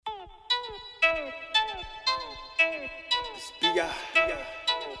B.I.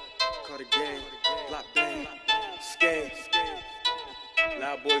 Call the gang, block bang, scam.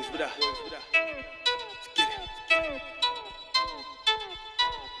 Loud boys, what up? Let's get it.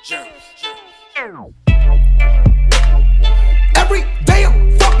 Germs. Every day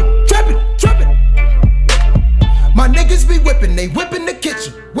I'm fucking trippin'. My niggas be whippin', they whip in the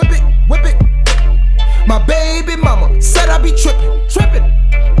kitchen. Whip it. My baby mama said I be trippin'.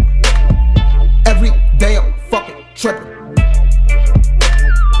 Every day I'm fucking trippin'.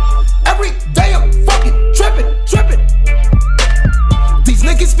 Every day I'm fucking trippin'. These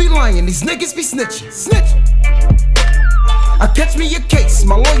niggas be lying, these niggas be snitching. I catch me a case,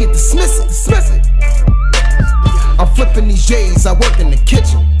 my lawyer dismiss it. I'm flipping these J's, I work in the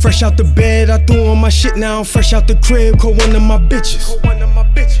kitchen. Fresh out the bed, I threw on my shit, now I'm fresh out the crib. Call one of my bitches.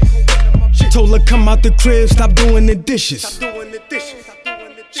 Told her come out the crib, stop doing the dishes.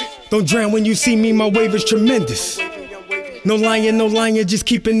 Don't drown when you see me, my wave is tremendous. No lying, just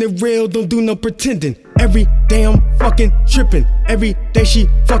keeping it real, don't do no pretending. Every day I'm fucking trippin', every day she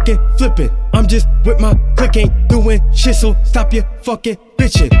fucking flippin'. I'm just with my clique, ain't doing shit, so stop your fucking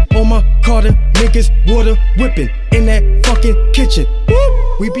bitchin'. On my Carter, niggas water whippin' in that fucking kitchen.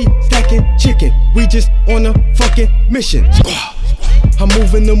 We be stacking chicken, we just on a fucking mission. I'm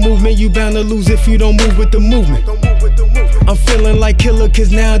moving the movement, you bound to lose if you don't move with the movement. I'm feeling like killer,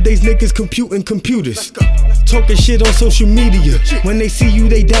 cause nowadays niggas computing computers. Talking shit on social media. When they see you,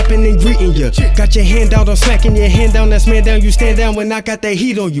 they dapping and greeting you. Got your hand out, I'm smacking your hand down. That's man down, you stand down when I got that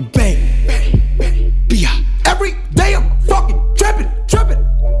heat on you. Bang, B.I. Every day I'm fucking trippin'.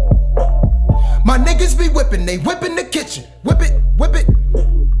 My niggas be whippin', they whip in the kitchen. Whip it.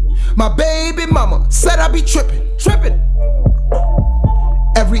 My baby mama said I be trippin'.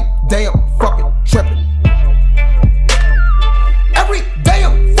 Every day I'm fucking trippin'. Every day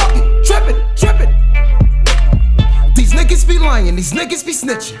I'm fucking trippin'. These niggas be lying, these niggas be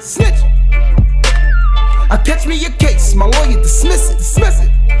snitching. I catch me a case, my lawyer dismiss it.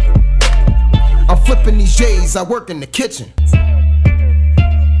 I'm flipping these J's, I work in the kitchen.